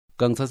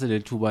Kangithathe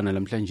lethuba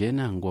namhlanje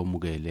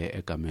ngomukele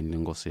egameni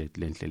lenkosi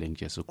yethu lenhlele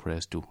ngeJesu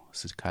Khrestu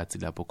sikhathi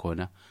lapho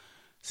khona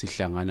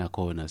sihlangana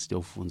khona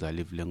siyofunda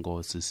live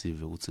lenkosi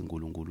sive ukuthi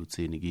uNkulunkulu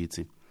uthini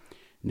kithi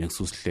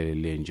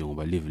nekususihlelele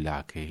njengoba live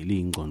lakhe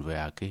liyingcondo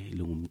yakhe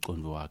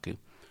lingumcondo wakhe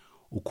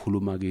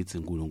ukhuluma kithi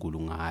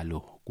uNkulunkulu ngalo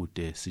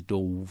kude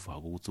sitowuva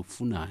ukuthi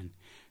ufunani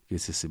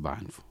lesi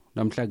sibandvu.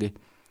 Namhla ke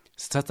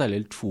sithatha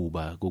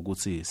lelithuba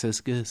ukuthi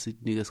sesike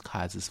sinike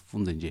isikhathi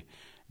sifunde nje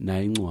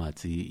na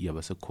incwadi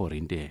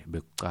yabaseKhorinte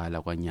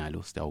bekuqala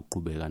kwanyalo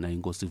sitawuqhubeka na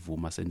inkosi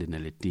ivuma sende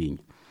naletinye.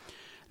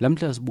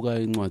 Lamhla sibuka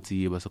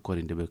incwadi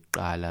yabaseKhorinte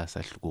bekuqala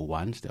sahluko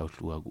 1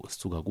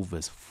 sitawusuka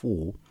kuverse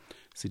 4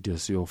 sithi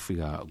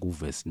siyofika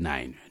kuverse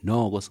 9.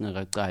 Noko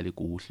singakaqali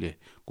kuhle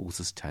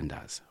ukuthi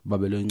sithandaze.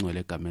 Babelo ingcwele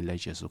egameni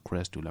laJesu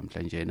Khrestu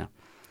lamhlanjena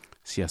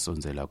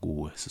siyasonzela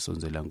kuwe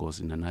sisonzela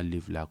Nkosi nana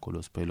live lakho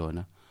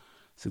losiphelona.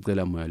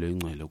 Sicela moya lo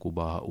ingcwele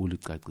kuba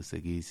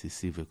ulicacise kithi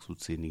sive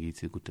kusuthini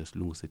kithi kude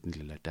silungise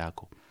indlela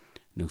takho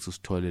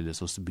nekusithole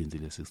leso sibindi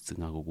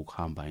lesitsinga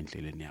ukuhamba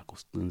endleleni yakho.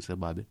 Siqinise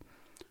babe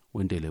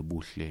wendele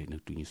buhle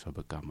nedunyiswa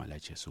begama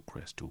laJesu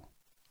Khrestu.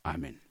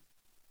 Amen.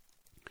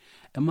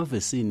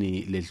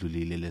 Emavesini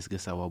ledlulile lesike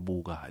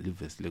sawabuka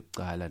livesi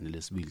lekuqala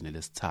nelesibili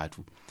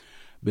nelesithathu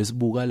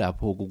besibuka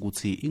lapho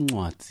ukuthi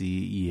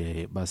incwadi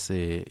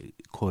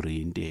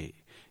yebaseKhorinte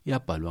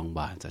yabhalwa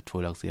ngubani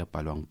athola ukuthi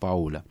yabhalwa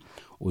nguPawula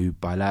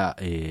uyibhala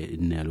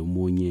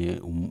nalomunye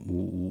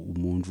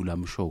umuntu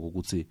lamshoko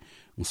ukuthi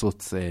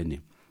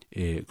ngisotsene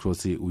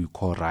ukuthi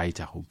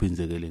uyi-co-writer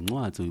uphinzekele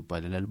incwadi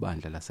uyibhalela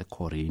libandla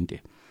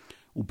laseKhorinte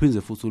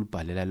uphinze futhi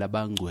ulibhalela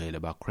labangcwele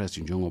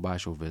baKhrestu njengoba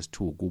basho verse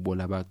 2 kubo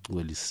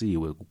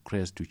labangcwelisiwe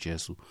kuKhrestu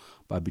Jesu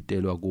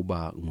babitelwa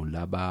kuba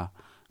ngulaba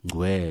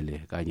ngcwele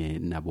kanye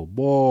nabo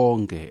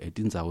bonke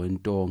etindzaweni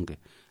tonke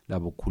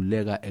labo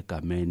khuleka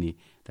egameni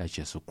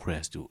laJesu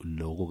Khrestu.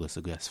 Lokho ke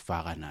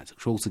sekuyasifaka nathi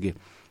kusho ukuthi ke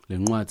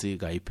lencwadi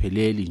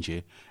kayipheleli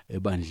nje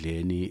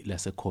ebandleni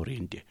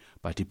laseKhorinte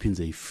but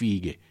iphinze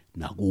ifike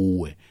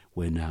nakuwe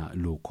wena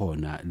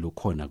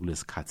lokhona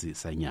kulesikhathi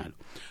sanyalo.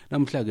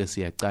 Namhla ke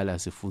siyaqala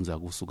sifunza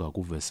kusuka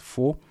kuverse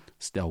 4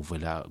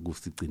 sitawuvela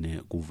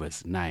kusigcine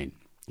kuverse 9.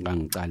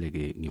 Ngangicale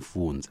ke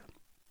ngifunza.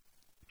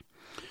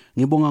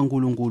 Ngibonga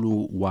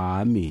uNkulunkulu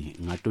wami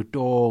ngato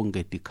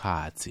tonke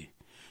tikhathi.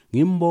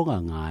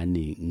 Ngimbonga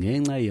ngani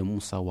ngenxa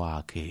yemusa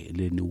wakhe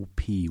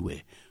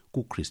leniuphiwe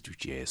kuKhrestu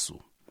Jesu.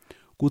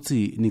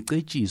 Kuthi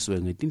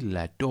nicetshiswe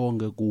ngetindlela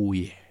tonke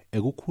kuye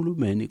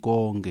ekukhulumeni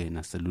konke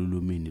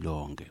naselulumini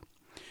lonke.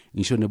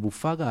 Ngisho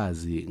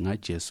nebufakazi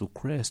ngaJesu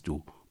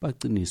Khrestu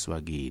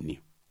baqiniswa kini.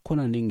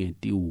 Khona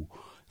ningetiwu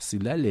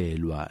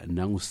silalelwa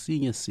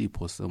nangusinye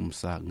sipho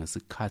semusa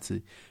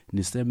ngesikhathi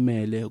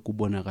nisemele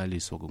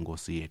kubonakaliswa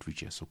kwenkosi yethu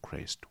Jesu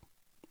Khrestu.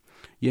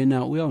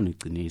 Yena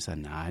uyawuniqinisa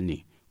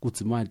nani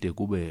kuthi made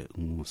kube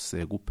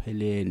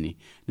ngusekupheleni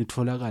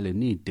nitholakale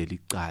nide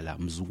licala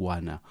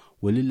mzukwana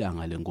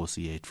welilanga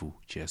lenkosi yethu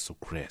Jesu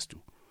Khrestu.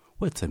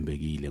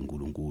 Wethembekile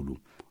uNkulunkulu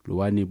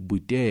lowani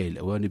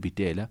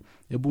bitela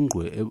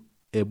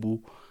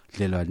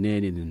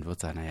ebudlelwaneni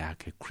nendvodzana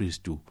yakhe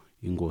Khrestu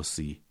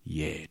inkosi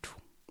yethu.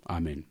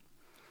 Amen.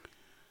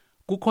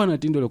 Kukhona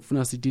into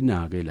lokufuna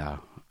sitinake la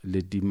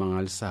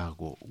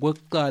letimangalisako.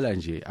 Kwekuqala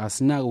nje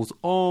asinaka ukuthi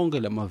onke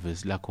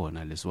lamavesi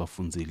lakhona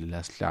lesiwafundzile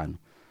lasihlanu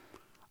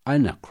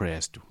ana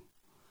Khrestu.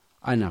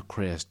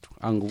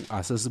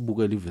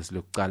 Asesibuke livesi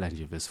lokuqala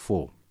nje verse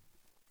 4.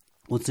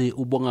 Uthi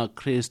ubonga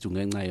Khrestu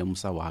ngenxa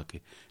yemusa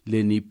wakhe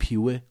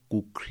leniphiwe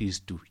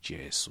kuKhrestu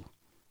Jesu.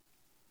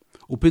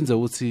 Uphinze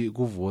uthi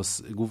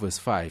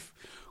kuverse 5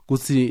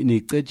 kuthi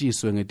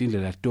nicetshiswe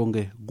ngetindlela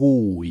tonke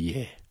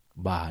kuye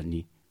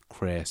bani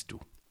Khrestu.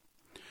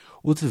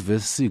 Uthi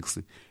verse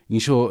 6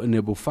 ngisho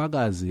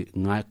nebufakazi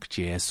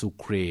ngaJesu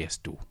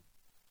Khrestu.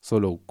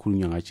 Solo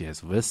kukhulunywa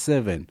ngaJesu.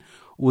 Verse 7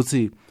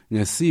 uthi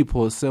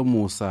ngesipho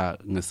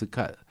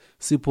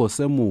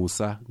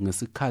semusa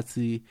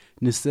ngesikhathi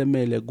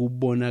nisemele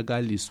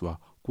kubonakaliswa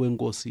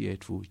kwenkosi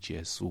yethu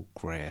Jesu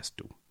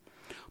Khrestu.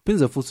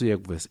 Uphinze futhi uye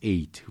kuverse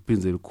 8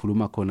 uphinze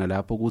likhuluma khona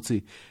lapho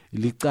ukuthi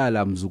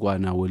licala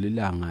mzukwana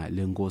welilanga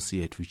lenkosi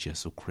yethu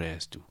Jesu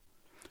Khrestu.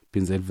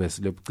 Uphinze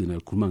iverse lebugcina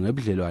likhuluma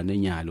ngebudlelwane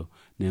enyalo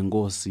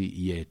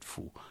nenkosi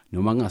yethu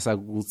noma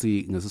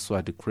ngasakuthi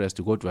ngesiswati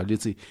Khrestu kodwa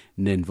lithi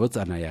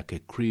nendvodzana yakhe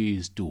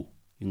Khrestu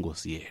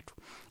inkosi yethu.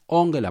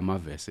 Onke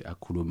lamavesi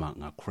akhuluma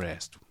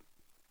ngaKhrestu.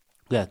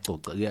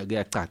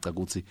 Kuyacaca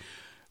ukuthi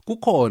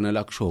kukhona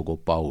la kushoko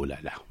Pawula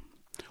la.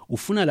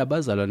 Ufuna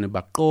labazalwane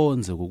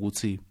baqonze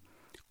ukuthi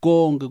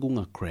konke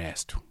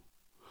kungaKhrestu.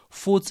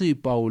 Futhi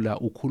Pawula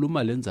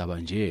ukhuluma lendzaba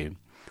nje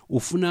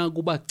ufuna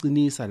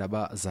kubacinisa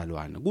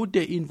labazalwane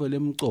kude info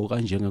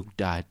lemcoka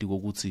njengekutati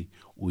ukuthi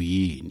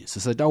uyini.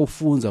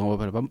 Sisatawufunza ngoba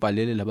phela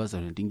bambhalele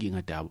labazalwane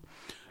inkinga dabo.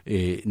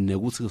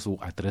 Nekuthi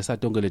so-addressa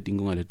tonke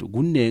letinkinga leto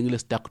kunengi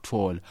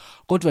lesitakuthola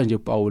kodwa nje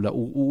Pawula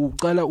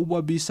uqala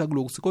ubabisa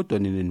kulokuthi kodwa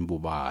nini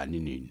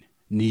nibobani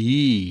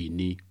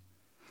niyini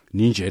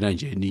ninjena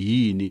nje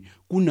niyini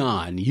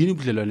kunani yini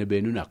ubudlelwane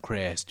benu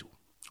naKhrestu.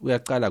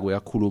 Uyaqala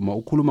kuyakhuluma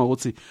ukhuluma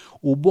ukuthi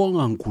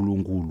ubonga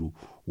uNkulunkulu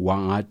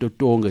wangato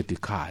tonke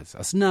tikhatsi.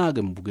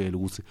 Asinake mbukele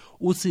ukuthi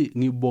uthi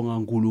ngibonga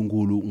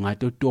uNkulunkulu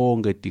ngato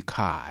tonke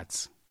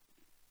tikhatsi.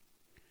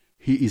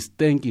 He is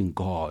thanking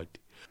God.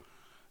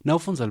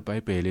 Nawufunza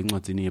iBhayibheli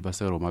encwadini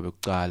yabaseRoma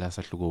bekucala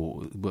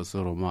sahluko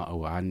baseRoma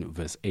 1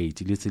 verse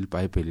 8 lithi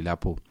iBhayibheli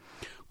lapho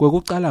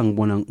kwekucala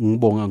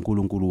ngibonga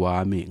uNkulunkulu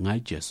wami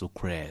ngaJesu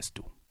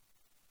Khrestu.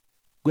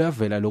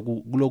 Kuyavela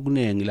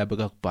lokunengi lapha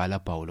kakubhala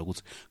Pawula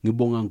ukuthi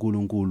ngibonga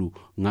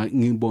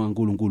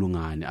uNkulunkulu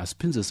ngani.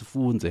 Asiphindze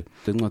sifunze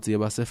encwadi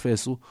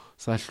yabaseFesu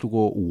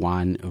sahluko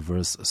 1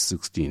 verse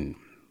 16.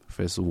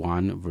 Verse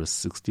 1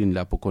 verse 16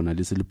 lapho khona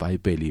lithi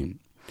iBhayibheli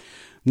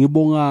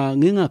ngibonga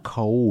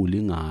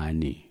ngingakhawuli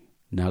ngani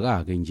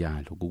nakake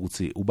njalo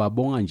ukuthi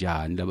ubabonga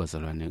njani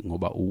labazalwane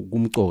ngoba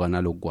kumcoka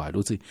nalokwalo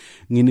uthi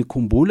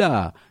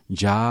nginikhumbula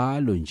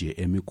njalo nje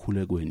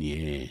emikhulekweni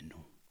yenu.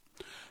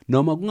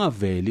 Noma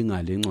kungaveli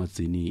ngale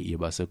ncwadzini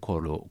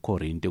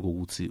yabaseKhorinte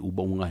ukuthi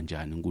ubonga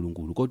kanjani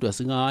uNkulunkulu kodwa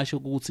singasho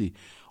ukuthi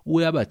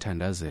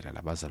uyabathandazela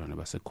labazalwane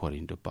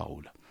baseKhorinte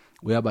Pawula.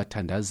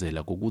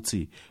 Uyabathandazela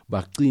ukuthi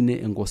bagcine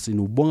enkosini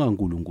ubonga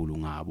uNkulunkulu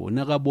ngabo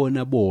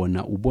nakabona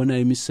ubona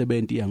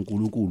imisebenzi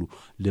yaNkulunkulu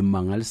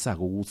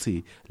lemangalisaka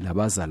ukuthi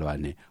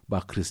labazalwane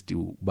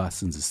baKhrestu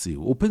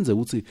basinzisiwe. Uphenze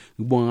ukuthi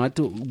ngibonga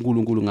ngathi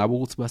uNkulunkulu ngabo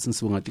ukuthi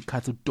basinzisiwe ngathi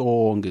ikhathi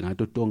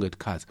ngato tonke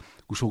tikhathi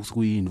kusho ukuthi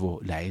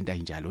kuyinvo la enta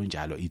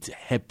njalo it's a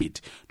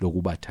habit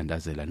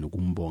lokubathandazela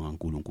nokumbonga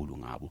uNkulunkulu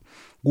ngabo.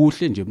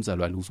 Kuhle nje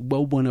mzalwane ukuthi uba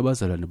ubona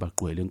abazalwane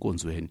baqwele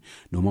enkonzweni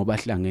noma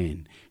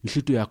bahlangene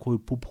inhlito yakho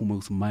iphuphume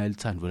ukuthi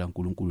mayelithandwa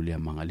laNkulunkulu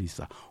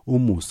liyamangalisa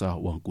umusa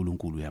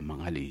waNkulunkulu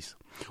uyamangalisa.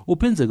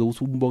 Uphenzeke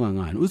ukuthi umbonga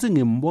ngani uthi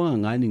ngimbonga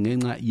ngani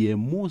ngenxa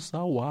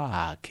yemusa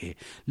wakhe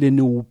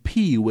leni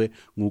uphiwe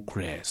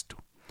nguKhrestu.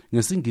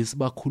 Ngesingisi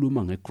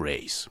bakhuluma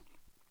ngegrace.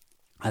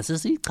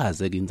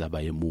 Asesichaze ke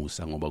indzaba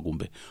yemusa ngoba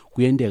kumbe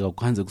kuyendeka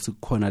ukhanze ukuthi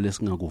kukhona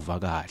lesingakuva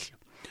kahle.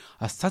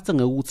 Asithathe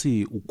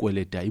ngekuthi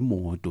ukweleta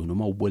imoto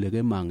noma uboleke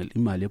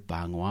imali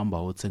ebhange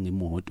uhamba uthenga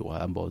imoto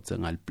uhamba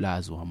uthenga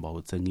iplaza uhamba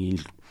uthenga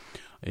indlu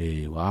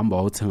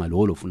uhamba uthenga lo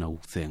ufuna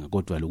ukuthenga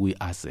kodwa lokuyi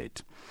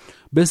asset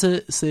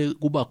bese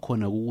sekuba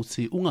khona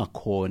ukuthi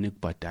ungakhona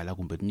ukubhadala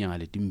kumbe inyanga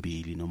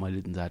letimbili noma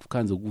letinzathu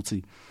khanze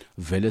ukuthi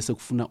vele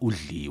sekufuna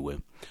udliwe.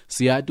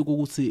 Siyathi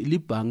ukuthi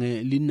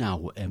libhange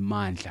linawo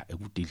emandla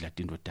ekudidla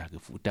into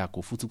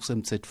takho futhi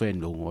kusemthethweni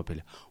lokho ngoba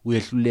phela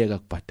uyehluleka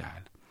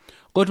ukubhadala.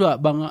 Kodwa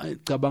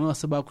bangacabanga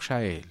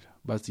sebakushayela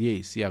bathi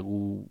hey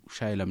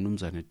siyakushayela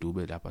mnumzane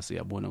Dube lapha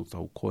siyabona ukuthi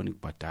awukhona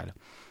ukubhadala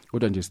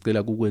kodwa nje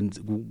sicela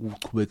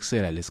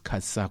ukuchubekisela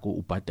lesikhathi sakho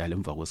ubhadale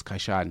emva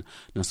kwesikhashana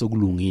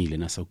nasokulungile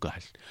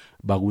nasokahle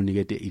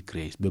bakunikete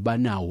igrace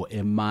bebanawo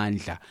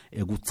emandla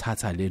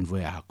ekuthatha lendvo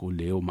yakho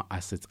leyo ma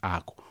assets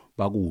akho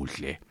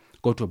bakudle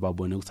kodwa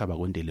babone ukuthi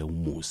abakwendele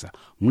umusa.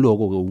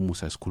 Ngiloko ke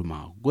umusa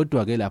esikhuluma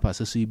kodwa ke lapha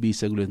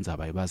sesiyibise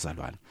kulendzaba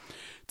yabazalwane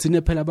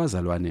thina phela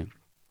abazalwane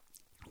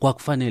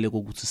kwakufanele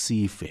ukuthi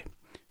sife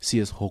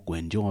siye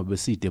esihogweni njengoba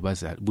beside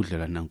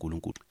bazabudlelana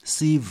naNkulunkulu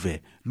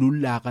sive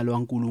lulaka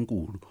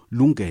lwaNkulunkulu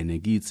lungene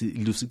kithi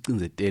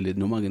lusicinzetele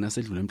noma ngena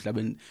sedlule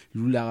emhlabeni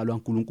lulaka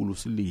lwaNkulunkulu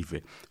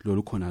silive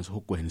lolu khona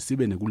esihogweni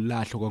sibe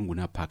nekulahlwa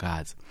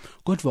kwangunaphakathi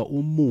kodwa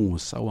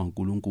umusa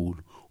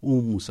waNkulunkulu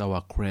umusa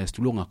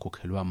waKhrestu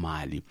longakhokhelwa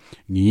mali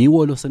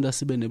ngiwo lo senta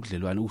sibe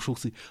nebudlelwane kusho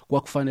ukuthi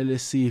kwakufanele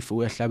sife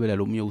uyahlabela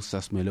lo munye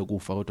usasimele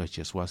kufa kodwa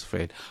Jesu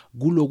wasifela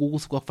kuloko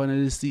ukuthi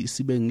kwakufanele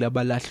sibe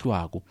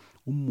ngilabalahlwako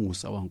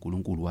umusa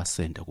waNkulunkulu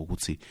wasenda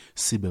ukuthi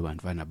sibe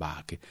bantwana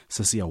bakhe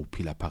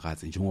sesiyawuphila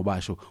phakathi njengoba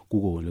basho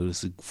kuko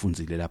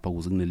lesifundzile lapha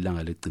ukuze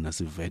kunelanga legcina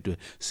sivetwe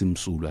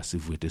simsulwa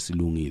sivete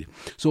silungile.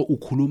 So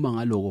ukhuluma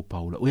ngaloko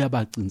Pawula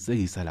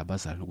uyabaqinisekisa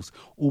labazalwane ukuthi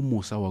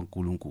umusa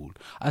waNkulunkulu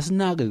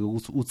asinake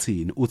ukuthi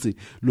uthini uthi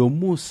lo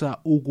musa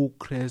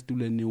uKhrestu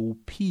leni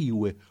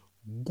uphiwe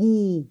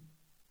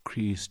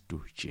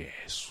kuKhrestu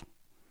Jesu.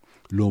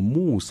 Lo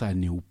musa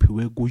ni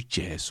uphiwe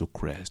kuJesu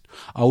Khrestu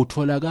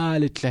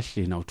awutholakala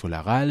ehlahleni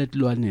awutholakala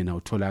etilwaneni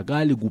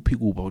awutholakala kuphi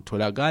kuba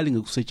awutholakala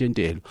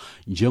ngekusetshentelo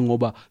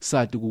njengoba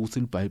sathi ukuthi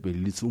iBhayibheli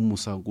lithi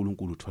umusa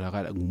kaNkulunkulu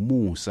utholakala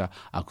ngumusa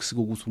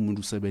akusiko ukuthi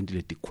umuntu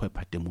usebenzile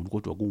dikhwepha demuntu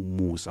kodwa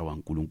kuumusa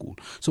waNkulunkulu.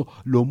 So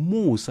lo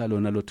musa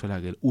lona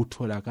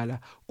utholakala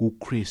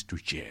kuKhrestu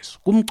Jesu.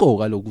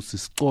 Kumcoka lokuthi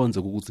siconze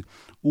ukuthi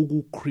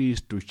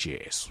uKhrestu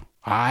Jesu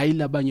hayi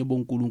labanye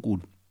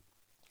boNkulunkulu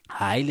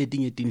hayi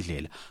letinye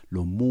indlela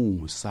lo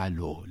musa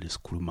lo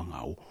lesikhuluma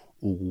ngawo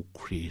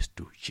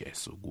uKhrestu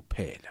Jesu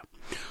kuphela.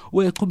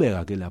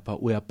 Uyachubeka ke lapha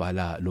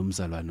uyabhala lo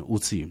mzalwane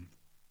uthi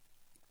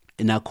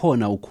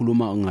nakhona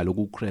ukhuluma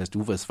ngaloku Khrestu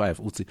uverse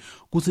 5 uthi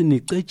kuthi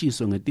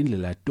nicetshiswe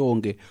ngetindlela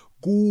tonke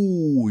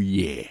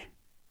kuye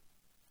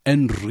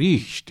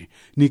enriched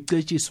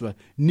nicetshiswa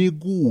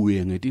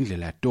nikuye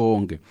ngetindlela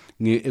tonke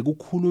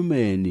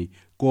ekukhulumeni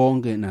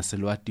konke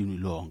naselwatini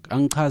lonke.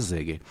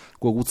 Angichazeke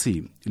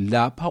ukuthi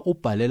lapha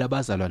ubhalela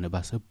abazalwane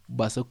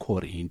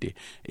baseKhorinte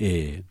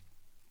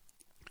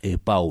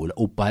Pawula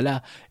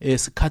ubhala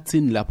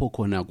esikhatsini lapho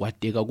khona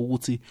kwateka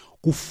ukuthi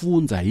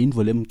kufunza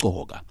indvo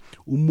lemcoka.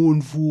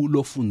 Umuntu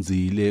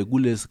lofundzile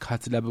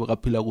kulesikhathi lapho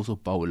kaphila kuso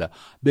Pawula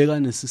beka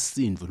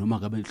nesisindvo noma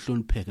kabe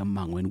hlonipheke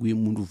emangweni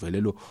kuyimuntu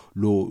vele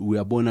lo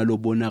uyabona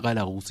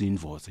lobonakala ukuthi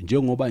indvoza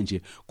njengoba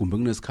nje kumbe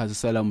kunesikhathi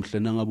salamuhle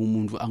nangabe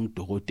umuntu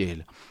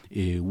angidokotela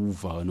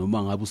uva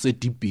noma ngabe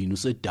usedibhini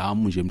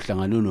usedamu nje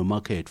emhlanganweni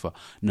nomakhetfa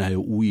naye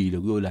uyile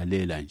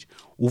kuyolalela nje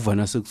uva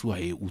nasekuthiwa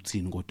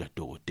uthini kodwa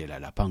dokotela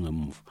lapha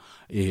ngemuva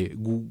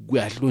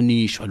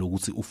kuyahlonishwa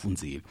lokuthi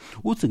ufundzile.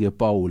 Uthi ke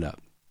Pawula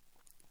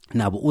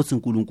nabo uthi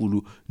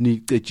uNkulunkulu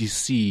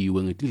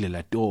nicetshisiwe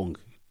ngetindlela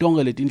tonke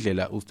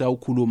letindlela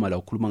usawukhuluma la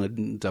ukhuluma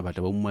ngendaba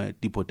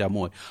tipo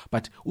tamoya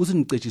but uthi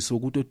nicetshisiwe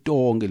kuto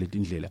tonke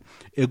letindlela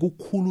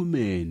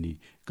ekukhulumeni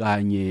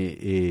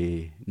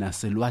kanye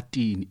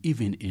naselwatini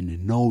even in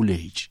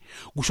knowledge.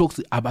 Kusho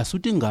ukuthi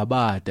abasuthi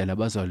ngabada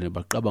labazalwane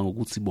baqaba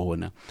ngokuthi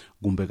bona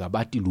kumbe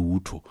kabati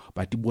lutho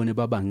batibone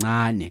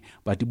babancane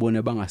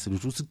batibone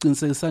bangaselutho.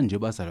 Usiqinisekisa nje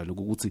bazalwane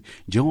ukuthi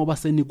njengoba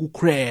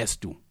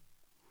senikukHrestu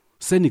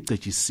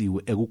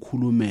senicetshisiwe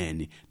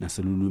ekukhulumeni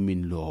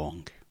naselulumini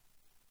lonke.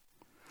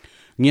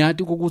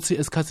 Ngiyathi ukuthi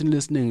esikhatsini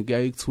lesiningi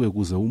kuyaye kuthiwe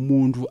kuze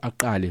umuntu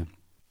aqale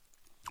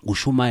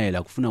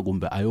kushumayela kufuna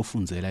kumbe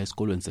ayofundzela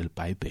esikolweni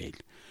selBhayibheli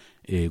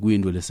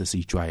kuyinto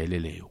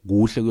lesesijwayeleleyo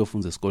kuhle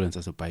kuyofunza esikolweni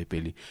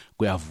saseBhayibheli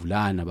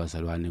kuyavulana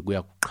bazalwane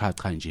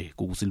kuyakuchacha nje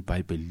ukuthi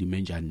iBhayibheli lime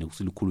kanjani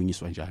nokuthi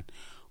likhulunyiswa kanjani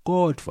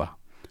kodwa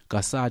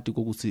kasati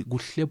ukuthi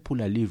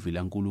kuhlephula livi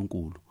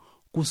laNkulunkulu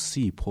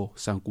kusipho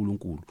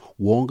saNkulunkulu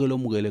wonke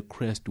lomukele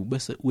kuKhrestu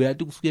bese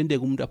uyathi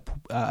kusiyendeka umuntu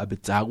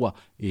abedzakwa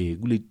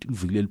kule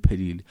viki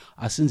eliphelile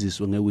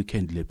asinziswe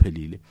ngeweekend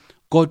lephelile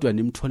kodwa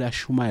nimthola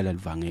ashumayela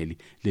livangeli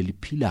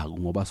leliphilako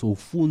ngoba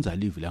sowufunza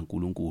livi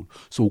laNkulunkulu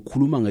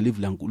sowukhuluma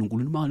ngelivi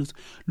laNkulunkulu imali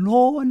ukuthi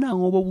lona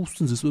ngoba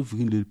usinziswe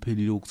evikini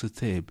leliphelile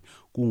ukusethebe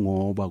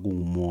kungoba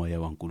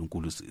kungumoya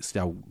waNkulunkulu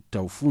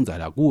siyawufunza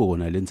la kuwe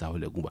wona lendzawo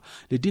lekuba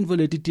letindvo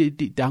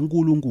leti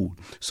taNkulunkulu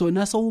so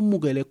naso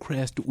umukele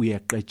kuKhrestu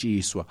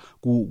uyaqetshiswa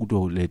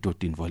kuto leto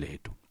tindvo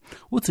leto.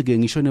 Uthi ke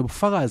ngisho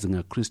nebufakazi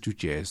ngaKhrestu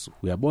Jesu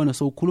uyabona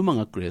so ukhuluma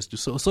ngaKhrestu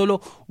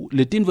solo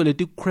letindvo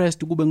leti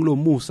kuKhrestu kube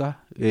ngilomusa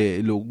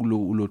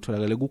lo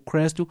tholakala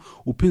kuKhrestu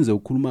uphinze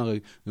ukhuluma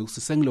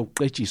ngekuthi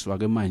sengilokuqetshiswa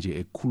ke manje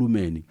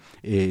ekukhulumeni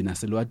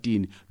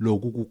naselwatini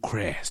lokhu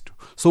kuKhrestu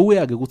so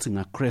uya ke ukuthi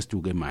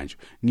ngaKhrestu ke manje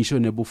ngisho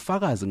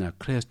nebufakazi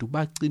ngaKhrestu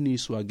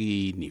baqiniswa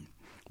kini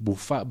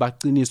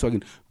baqiniswa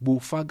kini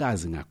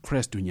bufakazi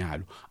ngaKhrestu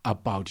nyalo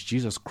about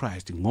Jesus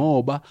Christ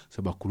ngoba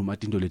sebakhuluma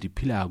into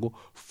letiphilako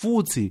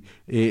futhi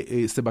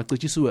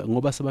sebacetshisiwe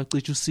ngoba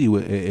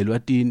sebacetshisiwe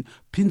elwatini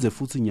phinze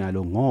futhi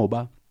nyalo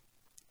ngoba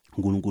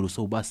uNkulunkulu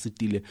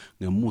sobasitile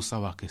ngemusa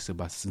wakhe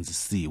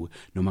sebasinzisiwe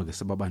noma ke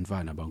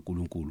sebabantwana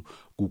baNkulunkulu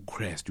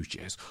kuKhrestu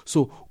Jesu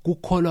so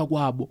kukholwa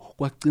kwabo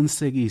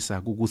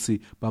kwaqinisekisa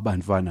ukuthi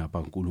babantwana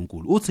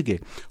baNkulunkulu. Uthi ke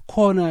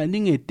khona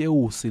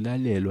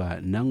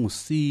ningetewusilalelwa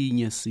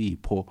nangusinye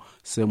sipho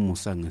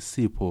semusa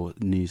ngesipho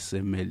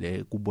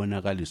nisemele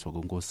kubonakaliswa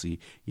kweNkosi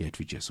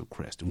yethu Jesu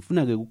Kristu.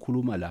 Ngifuna ke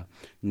ukukhuluma la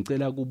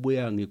ngicela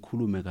kubuya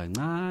ngikhulume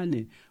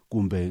kancane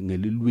kumbe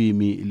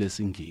ngelilwimi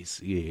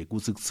lesingisi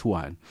kuthi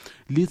kuthiwani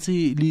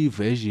lithi li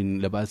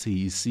version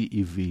labathi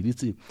CEV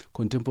lithi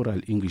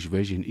contemporary English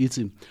version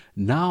ithi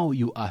now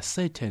you are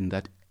certain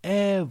that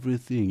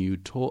everything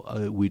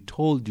we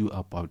told you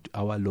about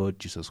our Lord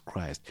Jesus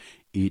Christ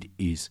it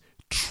is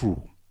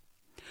true.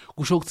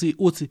 Kusho ukuthi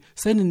uthi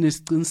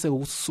seninesiqiniseko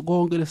ukuthi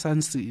konke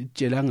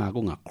lesanisitshela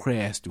ngako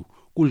ngaKhrestu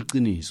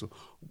kuliqiniso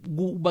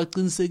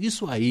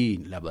baqinisekiswa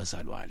yini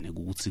labazalwane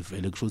ukuthi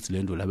vele kusho ukuthi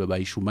lento labe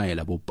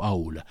bayishumayela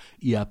boPawula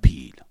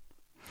iyaphila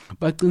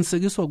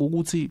baqinisekiswa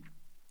ukuthi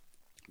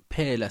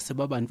phela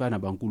sebabantwana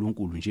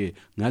baNkulunkulu nje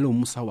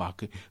ngalomusa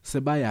wakhe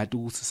sebayati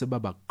ukuthi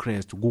sebaba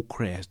kuKhrestu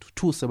kuKhrestu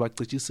thu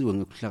sebacetshisiwe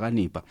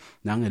ngekuhlakanipha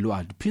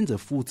nangelwadi phinze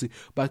futhi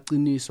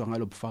baqiniswa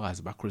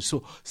ngalobufakazi baKhrestu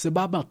so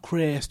sebaba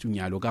kuKhrestu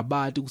nyalo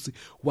kabati ukuthi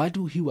what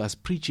he was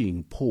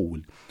preaching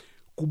Paul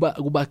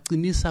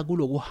kubaqinisa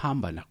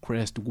kulokuhamba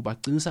naKhrestu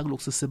kubaqinisa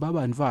kulokuse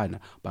sebabantwana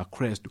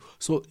baKhrestu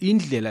so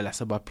indlela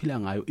lasebaphila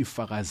ngayo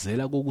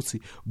ifakazela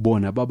ukuthi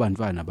bona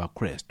babantwana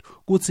baKhrestu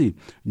kuthi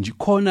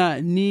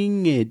ngikhona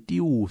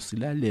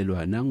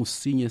ningetiwusilalelwa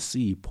nangusinye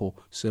sipho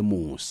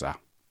semusa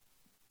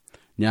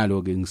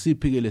nyalo ke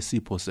ngisiphikele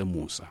sipho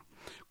semusa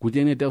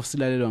kuthi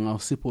ngetawusilalelwa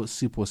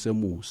ngawusipho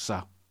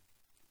semusa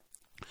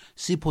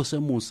sipho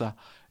semusa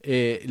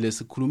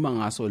lesikhuluma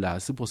ngaso la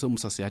sipho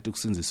semusa siyathi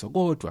kusinziswa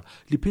kodwa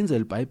liphinze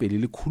iBhayibheli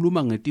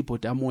likhuluma ngetipho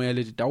tamoya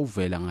leti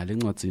tawuvela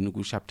ngalencwadzini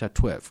ku chapter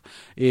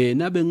 12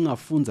 nabe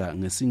ngingafunza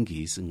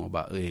ngesingisi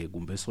ngoba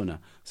kumbe sona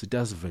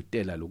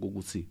sitazivetela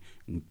lokuthi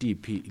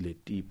ngitiphi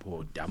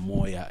letipho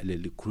tamoya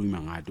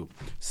lelikhuluma ngato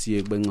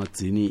siye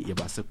kwencwadzini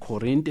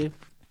yabaseKhorinte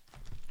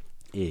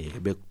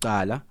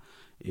bekuqala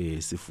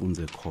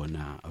sifunze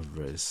khona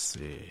verse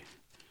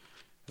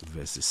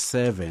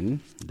 7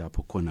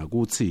 lapho khona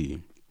kuthi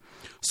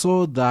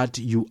so that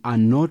you are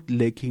not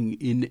lacking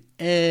in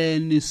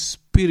any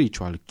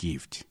spiritual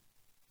gift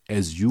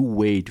as you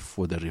wait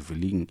for the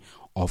revealing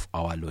of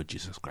our Lord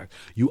Jesus Christ.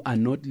 You are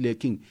not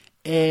lacking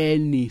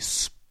any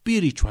spiritual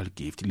spiritual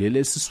gift.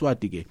 Lele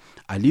Siswati ke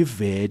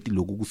aliveti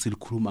lokuthi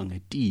likhuluma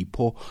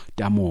ngetipho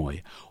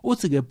tamoya.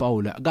 Uthi ke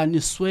Pawula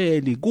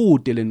kanisweli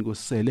kude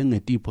lenikosele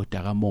ngetipho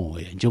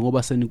takamoya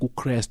njengoba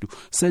sesikuKhrestu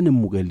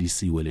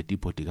senimukelisiwe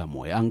letipho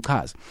tikamoya.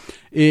 Angichaza.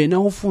 Na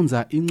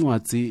ufunza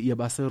incwadi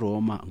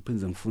yabaseRoma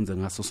ngiphindze ngifunze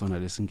ngaso sona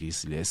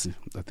lesingisi lesi.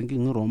 I think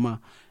ngiRoma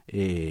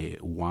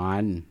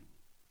 1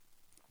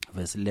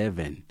 verse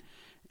 11.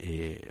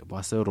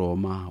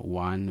 baseRoma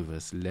 1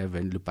 verse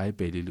 11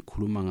 liBhayibheli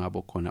likhuluma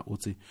ngabo khona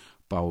uthi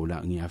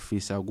Pawula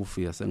ngiyafisa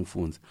ukufika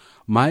sengifunza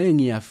maye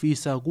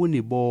ngiyafisa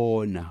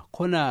kunibona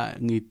khona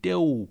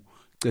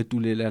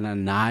ngitewucetulelana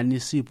nani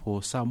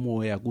sipho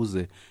samoya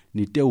kuze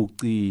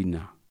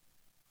nitewucina.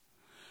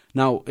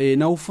 Now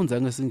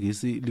nawufunza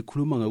ngesingisi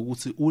likhuluma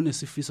ngokuthi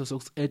unesifiso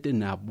sokuthi ete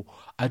nabo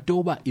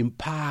atoba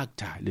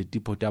impacta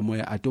letipho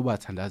tamoya atoba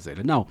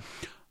thandazela. Now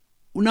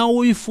una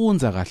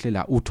uyifunza kahle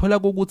la uthola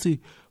ukuthi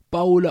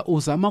Pawula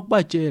uzama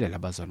kubatshela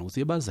labazalwane ukuthi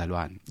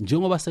yebazalwane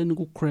njengoba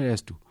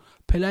sesikuKhrestu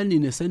phela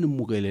nini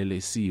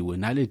senimukelelesiwe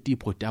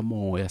naletipho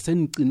tamoya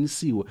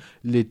senicinisiwe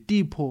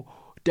letipho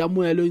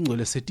tamoya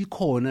loyingcwele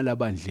setikhona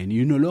labandleni.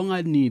 You no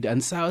longer need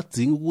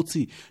anisadzinga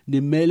ukuthi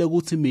nimele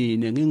ukuthi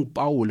mina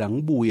ngingipawula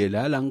ngibuye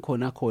la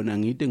ngikhona khona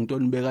ngite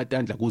ngitonibeka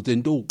tandla kuze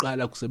into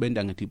uqala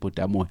kusebenta ngetipho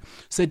tamoya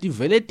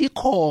setivele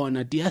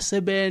tikhona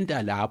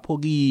tiyasebenta lapho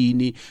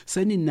kini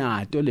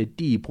seninato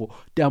letipho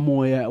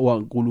tamoya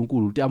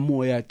waNkulunkulu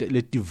tamoya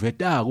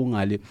letivetako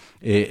ngale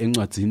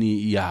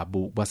encwadzini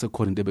yabo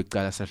baseKhorinte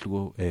becala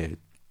sahluko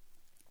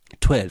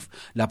 12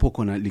 lapho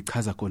khona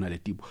lichaza khona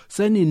letipho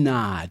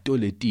seninato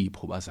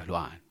letipho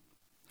bazalwane.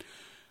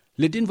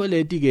 Letinvo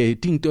leti ke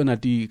tingitona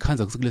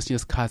tikhanza ukuthi kulesinye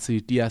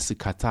isikhathi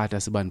tiyasicathatha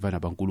sibantwana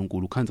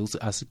baNkulunkulu khanza ukuthi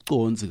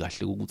asiconzi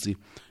kahle ukuthi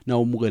na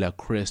umukela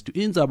Khrestu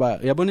indzaba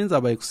yabona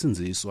indzaba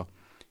yokusinziswa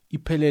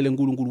iphelele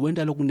uNkulunkulu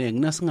wenta lokunenge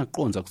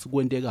nasingaqonza ukuthi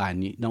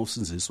kwentekani na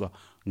usinziswa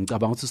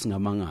ngicabanga ukuthi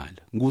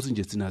singamangala ukuthi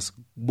nje thina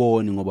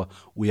sibone ngoba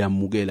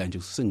uyamukela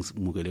nje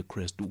sengisimukele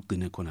Khrestu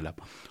ugcine khona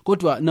lapha.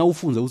 Kodwa na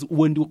ufunza ukuthi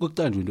uwenti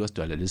kokucandwa into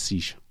wasidala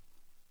lesisha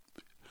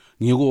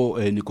ngiko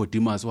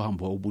Nicodemus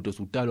wahamba ubuto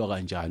usutalwa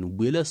kanjani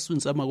ubuyela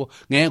esiswini samako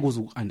ngeke uze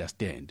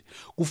uunderstand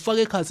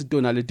kufaka ekhathi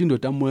tona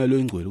letindoda amoya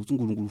loyingcwele ukuthi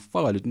uNkulunkulu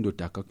ufaka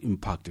letindoda ka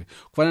impact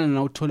kufanana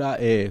na uthola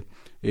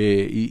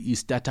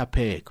i-starter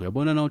pack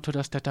uyabona na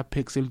uthola starter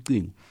pack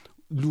selicingo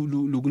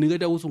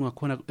lukuniketa ukuthi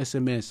ungakhona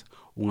ku-SMS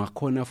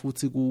ungakhona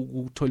futhi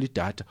ukuthola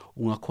idata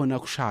ungakhona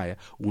kushaya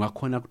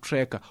ungakhona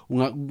kutracker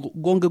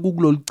konke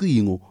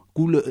kulolicingo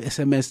kulo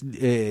SMS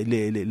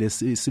le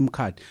SIM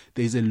card.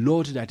 There is a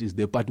lot that is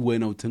there but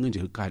when uthenga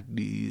nje card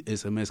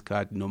SMS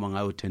card noma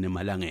ngayo 10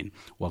 emalangeni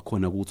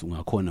wakhona ukuthi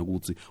ungakhona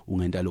ukuthi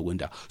ungenta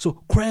lokwenda. So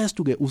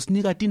Khrestu ke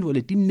usinika tindvo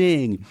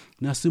letinengi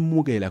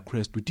nasimukela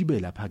Khrestu tibe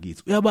lapha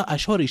kithi uyaba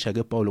ashorisha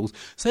ke Pawulo ukuthi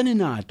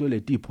seninato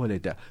letipho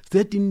leta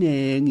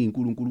setinengi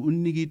uNkulunkulu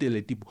unikite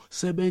letipho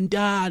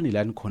sebentani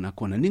la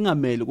khona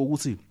ningamele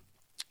ukuthi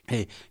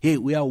hey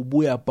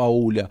uyawubuya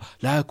Pawula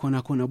la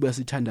khona ubuya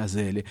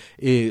sithandazele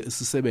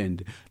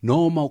sisebende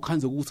noma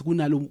ukhanze ukuthi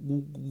kunalo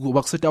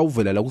ngoba kuseta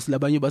uvela la ukuthi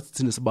labanye bathi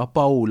thina siba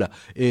Pawula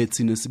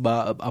thina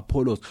siba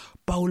Apollos.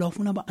 Pawula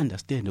ufuna ba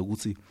understand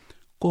ukuthi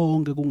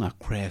konke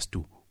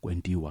kungaKhrestu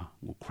kwentiwa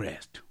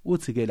nguKhrestu.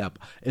 Uthi ke lapha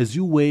as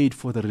you wait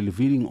for the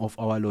revealing of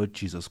our Lord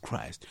Jesus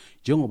Christ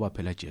njengoba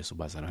phela Jesu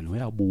bazalwane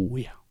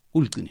uyabuya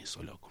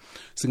uliciniso lokho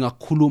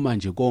singakhuluma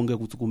nje konke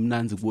ukuthi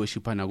kumnanzi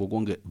kuworshipha nako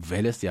konke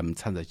vele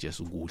siyamthanda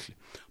Jesu kuhle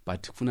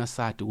but kufuna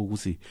sathi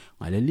ukuthi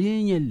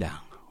ngalelinye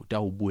ilanga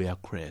utawubuya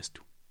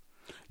Khrestu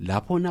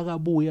lapho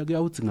nakabuya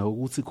kuyawudzinga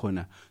ukuthi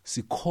khona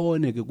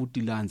sikhone ke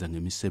kutilanza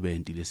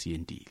ngemisebenzi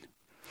lesiyentile.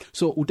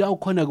 So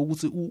utawukhona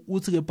ukuthi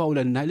uthi ke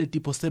Pawula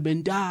naletipho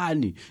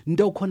sebentani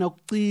nitawukhona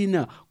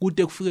kucina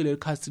kude kufikele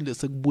ikhasi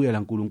lesekubuya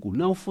laNkulunkulu.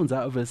 Now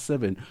ufunza verse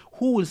 7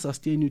 who will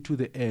sustain you to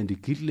the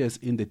end guiltless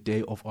in the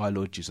day of our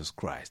Lord Jesus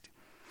Christ.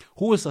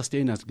 Who will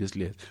sustain us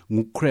guiltless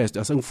nguKhrestu.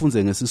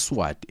 Asengifunze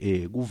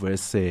ngesiswati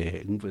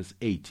kuverse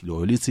 8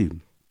 lo lithi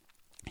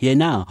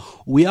yena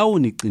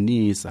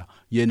uyawuniqinisa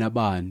yena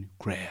bani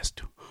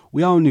Khrestu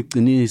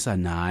uyawuniqinisa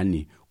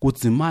nani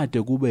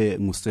kudzimade kube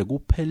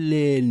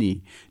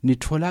ngusekupheleni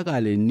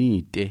nitholakale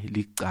nite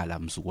licala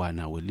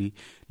mzukwana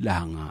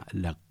welilanga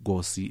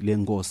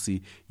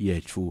lenkosi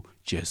yethu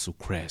Jesu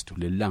Khrestu.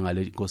 Lelanga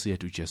lenkosi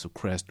yethu Jesu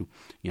Khrestu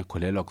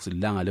ngiyakholelwa ukuthi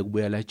ilanga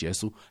lekubuya la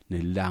Jesu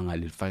nelanga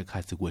lifaka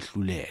ikhathi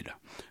kwehlulelwa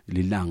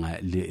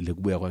lilanga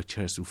lekubuya kwa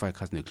Jesu ufaka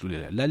ikhathi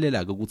nekhlulelwa.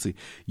 Lalela ke ukuthi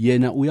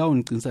yena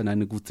uyawuniqinisa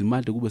nani ukuthi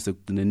manje kube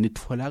sekugcine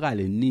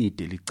nitholakale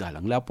nite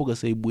licala. Ngilapho ke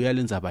seyibuya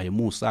lenzaba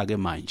yemusa ke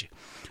manje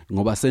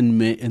ngoba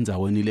senime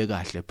enzaweni le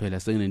kahle phela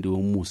senento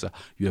yomusa.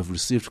 You have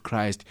received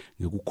Christ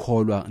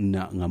ngekukholwa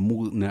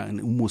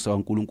umusa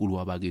waNkulunkulu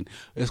wabakini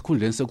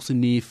esikhundleni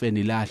sekusinife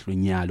nilahlwe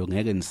nyalo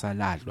ngeke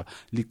nisalahlwa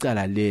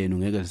licala lenu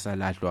ngeke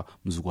lisalahlwa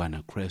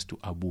mzukwana Khrestu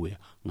abuya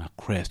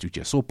ngaKhrestu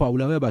Jesu. So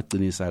Pawula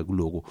webagcinisa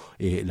kuloko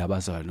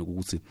labazalwane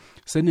ukuthi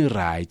seni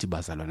right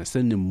bazalwane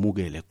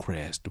senimukele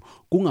Khrestu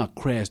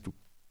kungaKhrestu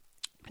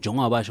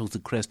njengoba basho ukuthi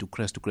Khrestu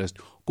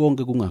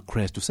konke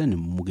kungaKhrestu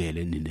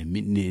senimukele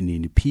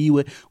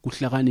niphiwe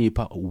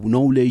kuhlakanipha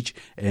knowledge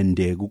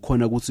and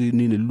kukhona ukuthi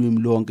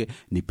ninelwimi lonke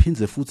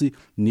niphinze futhi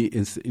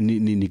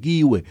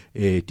nikiwe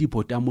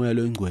tipho tamoya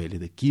loyingcwele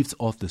the gifts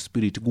of the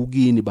spirit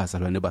kukini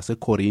bazalwane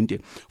baseKhorinte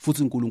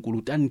futhi uNkulunkulu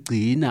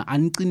utanigcina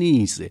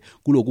aniqinise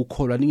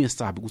kulokukholwa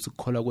ningesabi ukuthi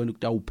ukukholwa kwenu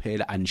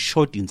kutawuphela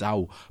anishort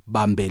indzawo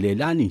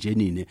bambelelani nje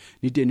nine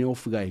nite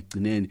niyofika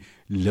egcineni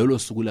lelo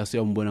suku la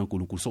siyombona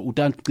uNkulunkulu so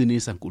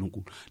utaniqinisa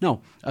uNkulunkulu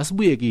now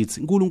asibuye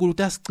kithi uNkulunkulu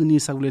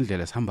utasiqinisa kule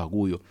ndlela sihamba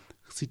kuyo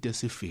sithe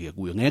sifike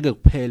kuyo ngeke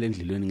kuphele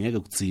endleleni ngeke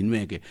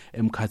kugcinweke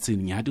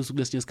emkhathini ngiyathi usuku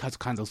lesinye isikhathi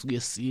ukhanza usuke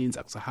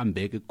esinza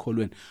kusahambeke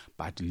ekukholweni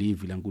but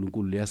live la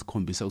uNkulunkulu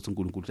leyasikhombisa ukuthi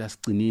uNkulunkulu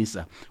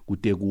utasiqinisa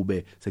kude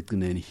kube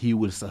segcineni he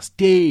will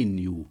sustain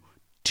you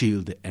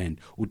till the end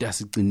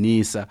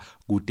utasiqinisa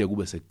kude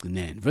kube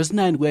segcineni verse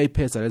 9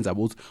 kuyayiphetha lenza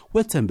ukuthi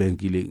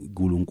wethembekile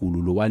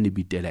uNkulunkulu lo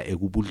wanibitela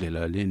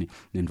ekubudlelwaneni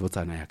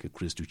nendvothana yakhe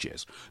Kristu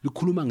Jesu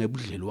likhuluma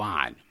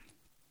ngebudlelwane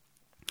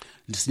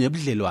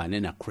sinebudlelwane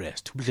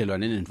naKhrestu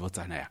ubudlelwane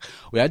nendvothana yakhe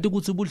uyathi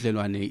ukuthi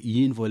ubudlelwane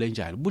yinvo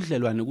lenjalo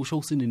ubudlelwane kusho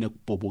ukuthi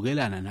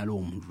ninekubhobokelana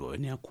nalowo muntu lo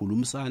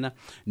niyakhulumisana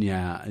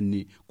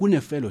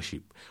kune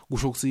fellowship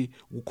kusho ukuthi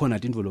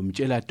kukhona indvo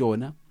lomtshela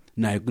tona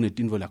naye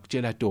kunetindvo la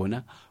kutshela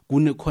tona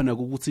kunekhona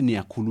ukuthi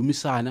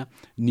niyakhulumisana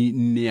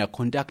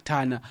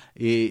niyacontactana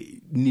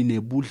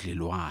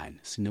ninebudlelwane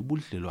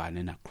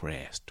sinebudlelwane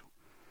naKhrestu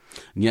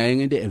ngiyaye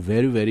ngente a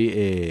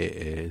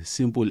very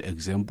simple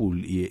example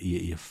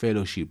ye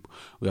fellowship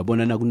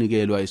uyabona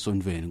nakunikelwa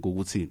esonveni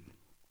ukuthi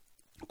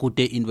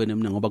kude indwe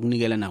nemna ngoba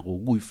kunikela nako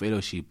kuyi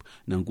fellowship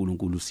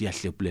naNkulunkulu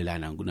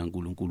siyahlephulelana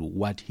naNkulunkulu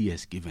what he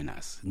has given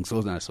us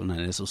ngisoza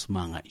sona leso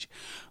simanga nje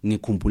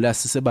ngikhumbula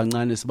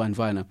sisebancane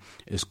sibantwana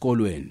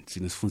esikolweni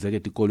sifunzeke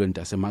etikolweni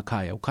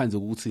tasemakhaya ukhanze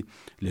ukuthi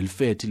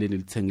lelifethi leli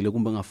lithengile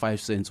kumbe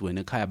nga5 cents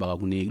wena ekhaya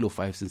bakakuniki lo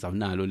 5 cents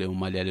awunalo le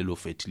imali yalelo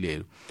fethi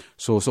lelo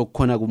so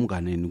kukhona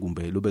kumnganeni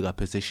kumbe lobe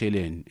kaphethe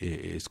esheleni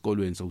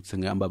esikolweni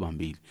sokuthenga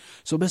ambabambili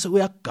so bese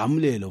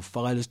uyagamlela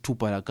ufaka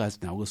lesithupha lakazi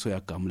nawe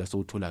soyagamula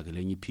sowuthola ke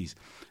lenye ipiece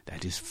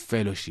that is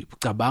fellowship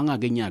cabanga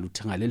ke nyalo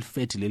uthenga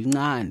lelifethi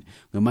lelincane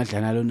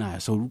ngemadlana lonayo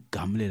so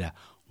ugamulela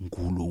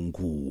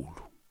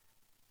uNkulunkulu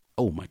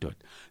oh my God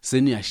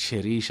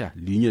seniyasharisha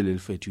linye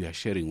lelifethi you are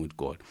sharing with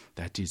God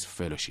that is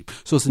fellowship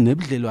so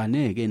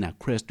sinebudlelwane ke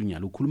naKhrestu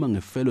nyalo ukhuluma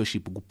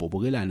ngefellowship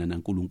kubhobokelana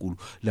naNkulunkulu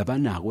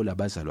labanako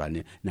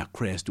labazalwane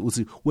naKhrestu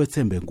uthi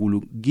wethembe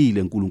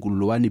uNkulunkulu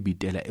lo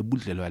wanibitela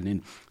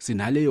ebudlelwaneni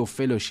sinaleyo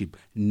fellowship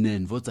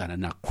nendvothana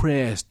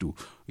naKhrestu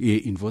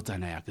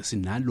indvothana yakhe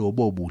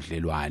sinalobo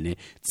budlelwane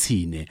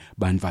thine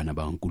bantwana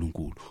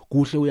baNkulunkulu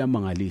kuhle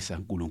uyamangalisa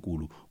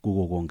uNkulunkulu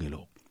kuko konke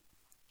lokho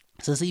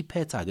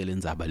sesiyiphetha ke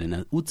lenzaba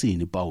lena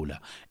uthini Pawula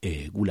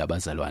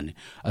kulabazalwane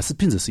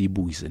asiphinze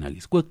siyibukise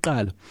nakisi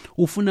kweqala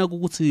ufuna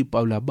ukuthi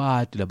Pawula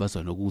bathi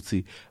labazalwane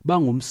ukuthi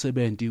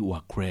bangumsebenzi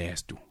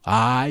waKhrestu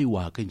hayi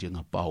wakhe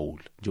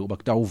njengaPawula njengoba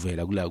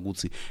kutawuvela kula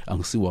ukuthi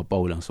angisiwa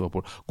Pawula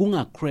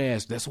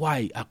kungaKhrestu that's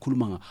why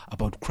akhuluma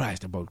about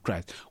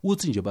Christ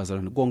uthi nje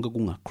bazalwane konke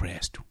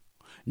kungaKhrestu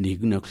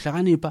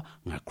nikuhlakanipha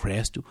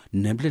ngaKhrestu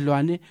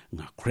nebudlelwane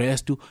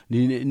ngaKhrestu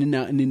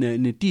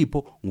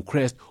netipho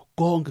nguKhrestu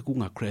konke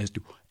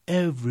kungaKhrestu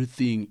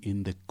everything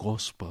in the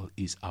gospel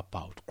is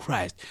about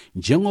Christ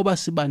njengoba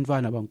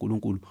sibantwana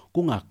baNkulunkulu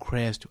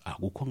kungaKhrestu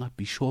akukho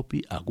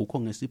ngabishopi akukho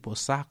ngesipho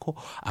sakho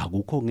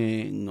akukho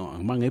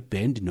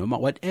ngeband noma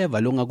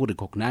whatever longa ku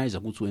recognize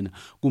ukuthi wena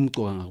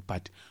kumcoka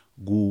ngakuphathi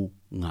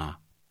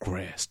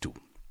kungaKhrestu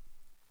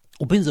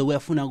uphinze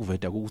uyafuna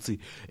ukuveta ukuthi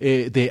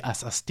they are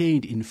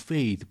sustained in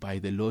faith by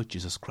the Lord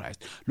Jesus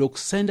Christ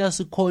lokusenda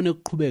sikhona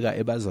ukuqhubeka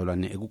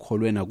ebazalwane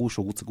ekukholweni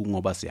akusho ukuthi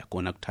kungoba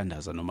siyakhona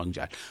kuthandaza noma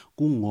kunjalo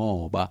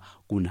kungoba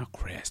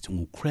kunaKhrestu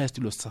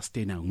nguKhrestu lo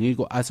sustainer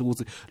ngiko athi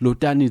ukuthi lo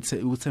tani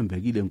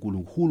uthembekile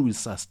uNkulunkulu will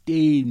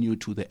sustain you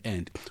to the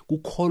end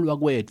kukholwa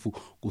kwethu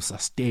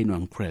kusustainwa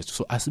nguKhrestu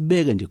so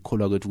asibeke nje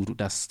ukukholwa kwethu ukuthi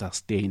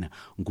utasustainer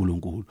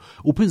uNkulunkulu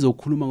uphinze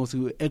ukukhuluma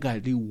ukuthi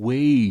eagerly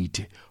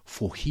wait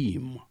for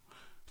him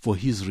for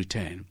his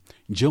return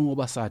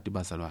njengoba sathi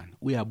bazalwane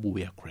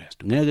uyabuya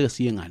Khrestu ngeke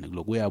siyengane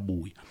kuloko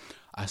uyabuya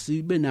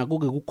asibe nako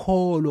ke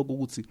kukholwa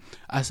ukuthi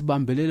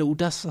asibambelele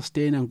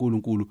utasustaina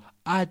uNkulunkulu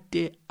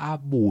ate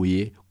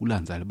abuye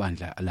kulandza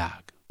libandla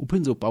lakhe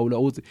uphinze uPawula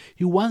uthi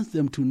he wants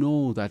them to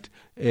know that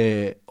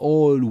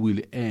all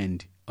will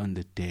end on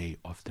the day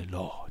of the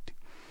Lord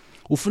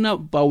ufuna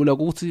Pawula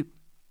ukuthi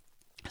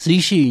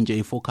siyishintshe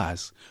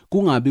ifocus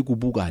kungabi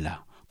kubuka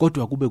la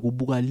kodwa kube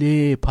kubuka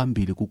le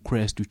phambili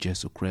kuKhrestu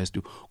Jesu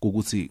Khrestu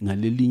ukuthi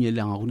ngalelinye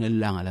langa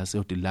kunelanga la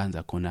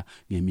siyodilanza khona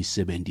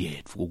ngemisebenzi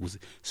yethu ukuthi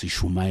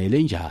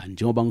sishumayele njani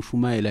njengoba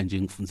ngishumayela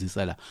nje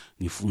ngifundzisa la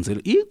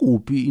ngifundzela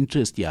ikuphi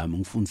interest yami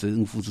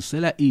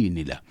ngifundisela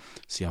ini la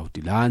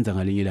siyawudilanza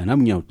ngalinye la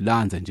nami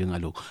ngiyawudilanza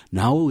njengalokho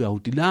nawe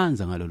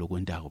uyawudilanza ngalolo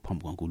kwentako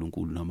phambi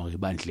kaNkulunkulu noma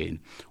ebandleni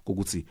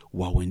ukuthi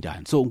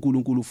wawendani so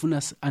uNkulunkulu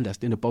ufuna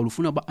understand Paul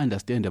ufuna ba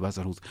understand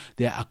abazalwane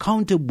they are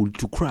accountable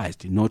to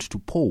Christ not to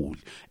Paul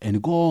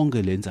and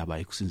konke lendzaba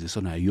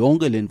ikusinzisa nayo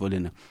yonke lento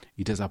lena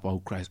it is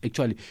about Christ.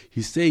 Actually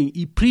he's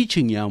saying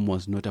preaching yami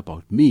was not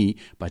about me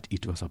but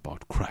it was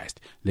about Christ.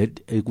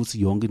 Let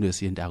ukuthi yonke into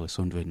esiyendako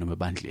esontweni noma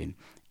ebandleni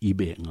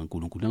ibe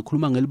ngaNkulunkulu.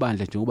 Nakhuluma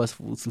ngelibandla njengoba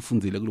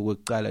sifundzile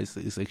kulokuqala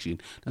isection.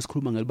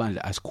 Nasikhuluma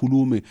ngelibandla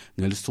asikhulume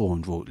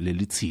ngelisondvo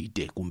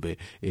lelithide kumbe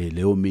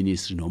leyo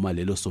ministry noma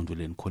lelo sondvo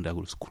lenikhonda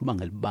kulo. Sikhuluma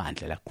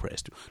ngelibandla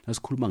laKhrestu.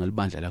 Nasikhuluma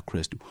ngelibandla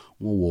laKhrestu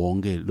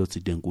wonke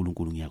lothide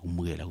uNkulunkulu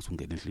ngiyakumukela ukuthi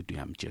ungene enhlizweni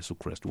yami Jesu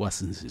Kristu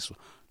wasinziswa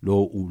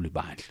lo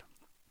ulibandla.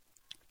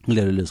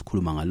 Ngilelo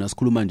lesikhuluma ngalo.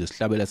 Nasikhuluma nje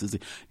sihlabela sithi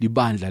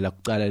libandla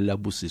lakuqala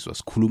labusiswa.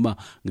 Sikhuluma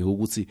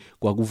ngekuthi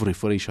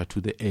kwakureferisha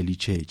to the early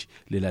church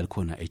lela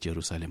likhona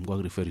eJerusalem.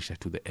 Kwakureferisha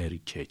to the early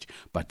church.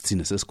 But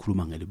sina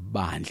sesikhuluma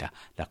ngelibandla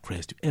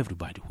laKhrestu,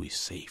 everybody who is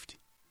saved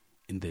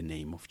in the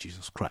name of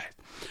Jesus Christ.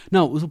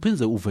 Now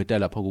usuphinze uveta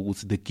lapha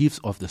ukuthi the gifts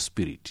of the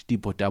spirit,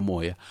 tipota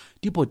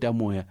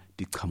moya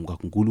tichamuka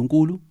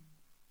kuNkulunkulu.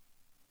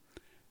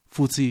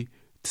 Futhi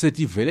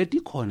setivele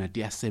tikhona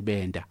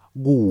tiyasebenza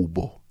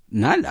kubo.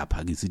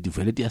 Nalapha kithi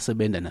vele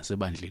tiyasebenza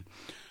nasebandleni.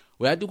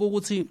 Uyathi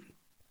ukuthi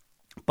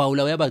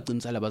Pawula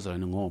uyabagcinisa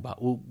labazalwane ngoba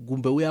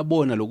kumbe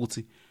uyabona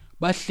lokuthi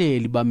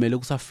bahleli bamele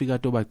kusafika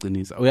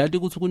tobagcinisa. Uyathi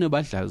ukuthi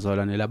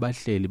kunebadlazalwane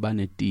labahleli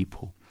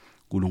banetipho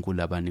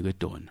uNkulunkulu abanike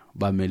dona.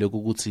 Bamele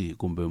ukuthi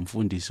kumbe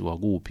umfundisi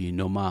wakuphi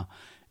noma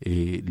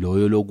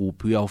loyo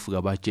lokuphi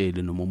uyawufika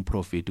batshele noma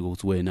umprofeti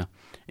ukuthi wena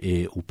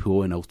uphiwe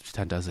wena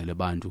ukuthandazela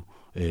abantu,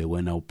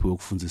 wena uphiwe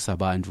ukufundisa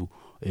abantu,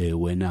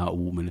 wena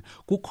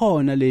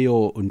kukhona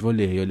leyo ndvo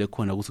leyo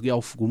lekhona ukuthi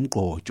kuyawufika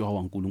umgqotsho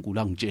waNkulunkulu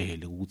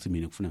angitshele ukuthi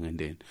mina ngifuna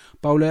ngendeni.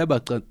 Pawula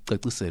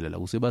yabacacisela la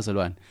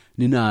kusebazalwane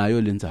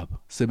ninayo lendzaba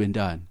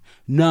sebentani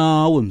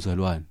nawe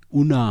mzalwane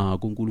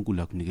unako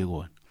uNkulunkulu akunike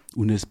kona.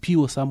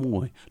 Unesiphiwo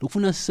samoya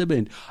lokufuna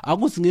sisebenze.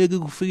 Akuthi ngeke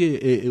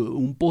kufike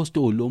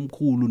umpostoli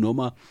omkhulu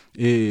noma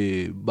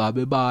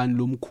babe bani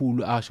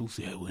lomkhulu asho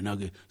ukuthi wena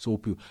ke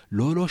sophiwe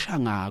lo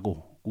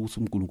shangako ukuthi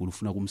uNkulunkulu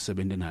ufuna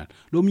kumsebenze nalo.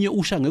 Lomnye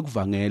usha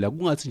ngekuvangela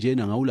kungathi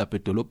njena ngawulapha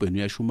edolobheni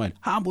uyashumayela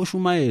hamba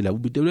oshumayela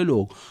ubitelwe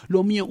lokho.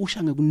 Lomnye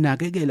usha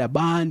ngekunakekela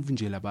abantu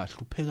nje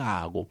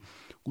labahluphekako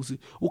kusi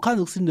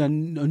ukhanze kusinda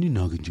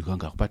aninake nje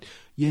kangaka but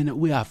yena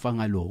uyafa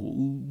ngaloko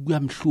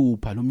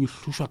kuyamhlupha. Lomnye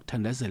uhlushwa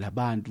kuthandazela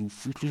abantu,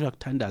 uhlushwa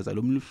kuthandaza,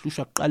 lomnye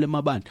uhlushwa kuqala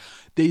emabandla.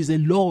 There is a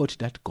lot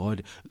that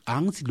God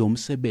angithi lo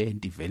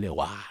msebenzi vele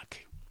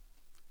wakhe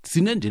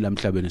sine nje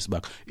lamhlabeni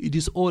sibakho. It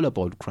is all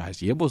about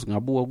Christ. Yebo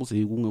singabuka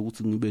ukuthi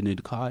kungekuthi ngibe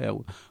nekhaya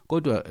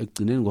kodwa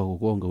ekugcineni kwako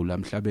konke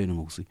ulamhlabeni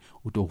ngokuthi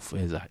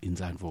utokufeza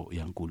inzandvo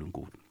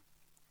yaNkulunkulu.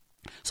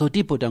 So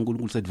tipo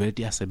taNkulunkulu sedvele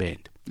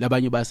tiyasebenza.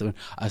 Labanye bayasebenza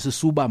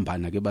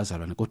asisubambana ke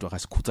bazalwane kodwa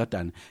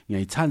akasikhutsadana.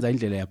 Ngiyayithanza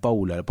indlela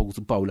yaPawula lapho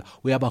ukuthi uPawula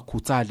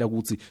uyabakhutsala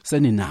ukuthi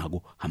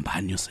seninako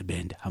hambani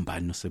yosebenza.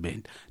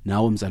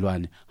 Nawe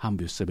mzalwane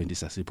hamba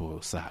yosebenzisa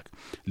sipho sakhe.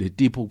 Le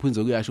tipo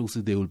kuphinze kuyasho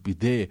ukuthi they will be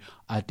there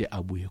ade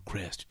abuye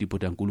Khrest. Tipo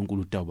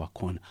taNkulunkulu utaba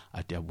khona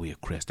ade abuye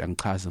Khrest.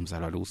 Angichaza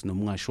mzalwane ukuthi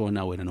noma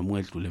ungashona wena noma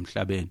ungedlule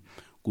emhlabeni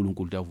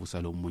uNkulunkulu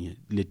tavusa lo munye.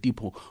 Le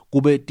tipo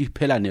kube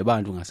tiphela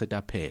nebantu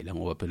ngasetaphela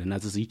ngoba phela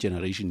nathi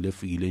siyigeneration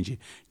lefikile nje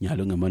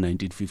nyalo ngema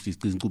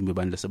 1950s incumbe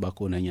abantu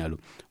lasebakhona nyalo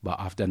ba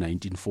after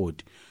 1940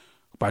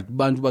 but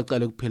bantu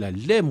baqale kuphela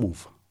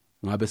lemuva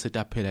ngabe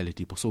setaphela le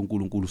tipo. So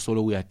uNkulunkulu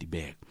solo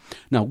uyadibeka.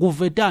 Now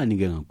kuvetani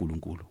ke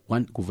ngaNkulunkulu?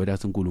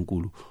 Kuveta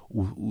uNkulunkulu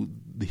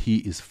he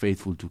is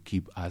faithful to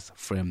keep us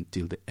firm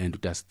till the end.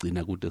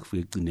 Utasicina kude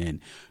kufike egcineni.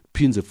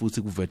 Phinze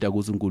futhi kuveta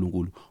ukuthi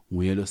uNkulunkulu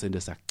nguyelo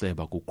sente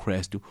sakuceba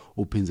kuKhrestu.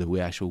 Uphinze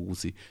kuyasho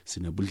ukuthi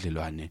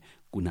sinebudlelwane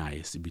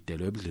kunaye,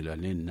 sibitelwe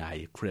ebudlelwaneni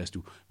naye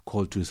Kkhrestu,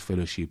 called to his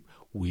fellowship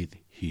with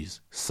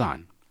his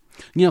son.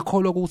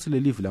 Ngiyakholwa ukuthi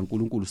lelivi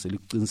laNkulunkulu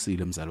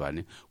selikuqinisile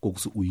mzalwane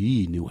kokuthi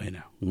uyini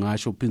wena.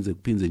 Ngasho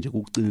kuphinze nje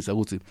ukuqinisa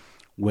ukuthi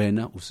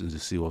wena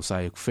usinzisiwe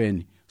usaye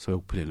kufeni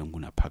soyokuphilela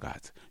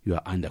ngunaphakade. You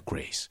are under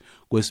grace.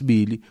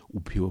 Kwesibili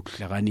uphiwe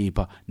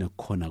ukuhlakanipha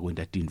nekukhona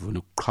kwenta tindvo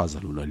nokuqhaza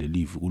lolu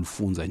lelivi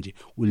kulifunza nje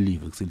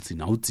ulive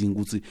kusilithina. Awudingi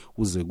ukuthi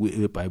uze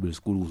eBible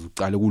school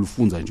uzuqale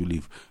kulifunza nje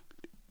ulive.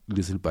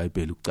 Lesi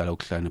iBhayibheli ucala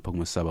ukuhlakanipha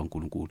kumesaba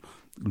uNkulunkulu.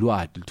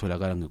 Lwadi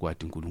litholakala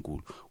ngekwadi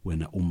uNkulunkulu,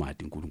 wena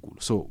umadi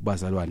uNkulunkulu. So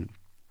bazalwane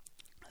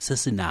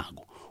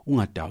sesinako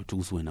ungadoubt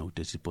ukuthi wena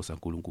udesipho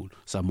saNkulunkulu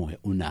samoya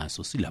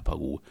unaso silapha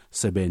kuwe.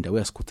 Sebenza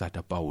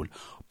uyasikhuthata Pawula.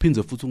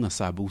 Uphinze futhi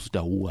ungasabi ukuthi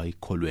awuwa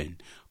ikholweni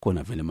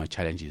khona vele ama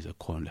challenges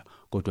ekhona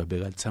kodwa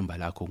beka lithemba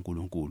lakho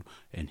uNkulunkulu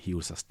and he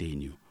will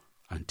sustain you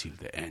until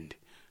the end.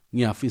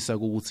 Ngiyafisa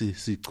ukuthi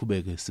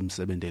sichubeke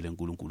simsebenzele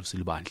uNkulunkulu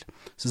silibandla.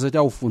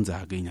 Sisetha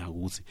ufunza ke nyaka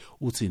ukuthi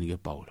uthini ke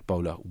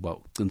Pawula uba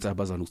ucinisa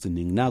abazana ukuthi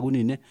ninginaka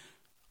nine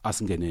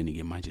asingeneni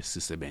ke manje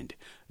sisebenze.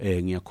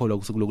 Ngiyakholwa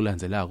ukuthi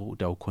kulokulandzelako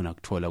utawukhona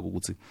kuthola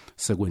ukuthi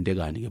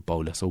sekwendekani ke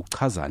Pawula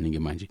sokuchazani ke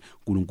manje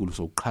uNkulunkulu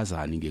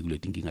sokuchazani ke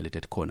kuleti inkinga leti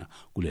khona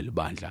kuleli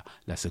bandla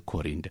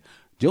laseKhorinte.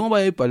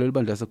 Njengoba ibhalo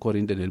libandla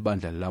laseKhorinte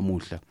nelibandla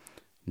lamuhla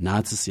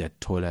nathi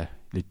siyathola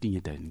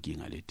letinye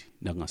inkinga leti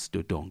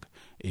nangasitotonke.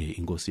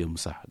 Inkosi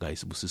yemsa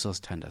kayisibusisa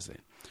sithandazeni.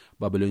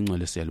 Babelo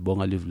ingcwele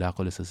siyalibonga live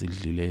lakho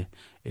lesesidlile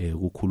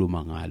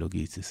kukhuluma ngalo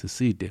kithi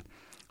siside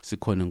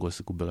sikhona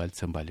Nkosi kubeka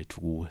lithemba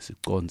lethu kuwe,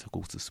 siconze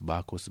ukuthi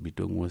sibakho,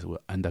 sibitwe nguwe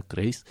under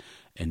grace,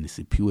 and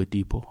siphiwe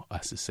tipo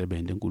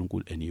asisebenze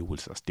uNkulunkulu, and you will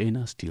sustain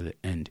us till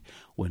the end.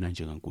 Wena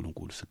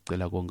njengaNkulunkulu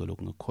sicela konke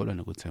lokhu ngikholwa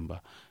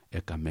nokuthemba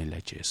egameni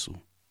laJesu.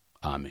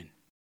 Amen.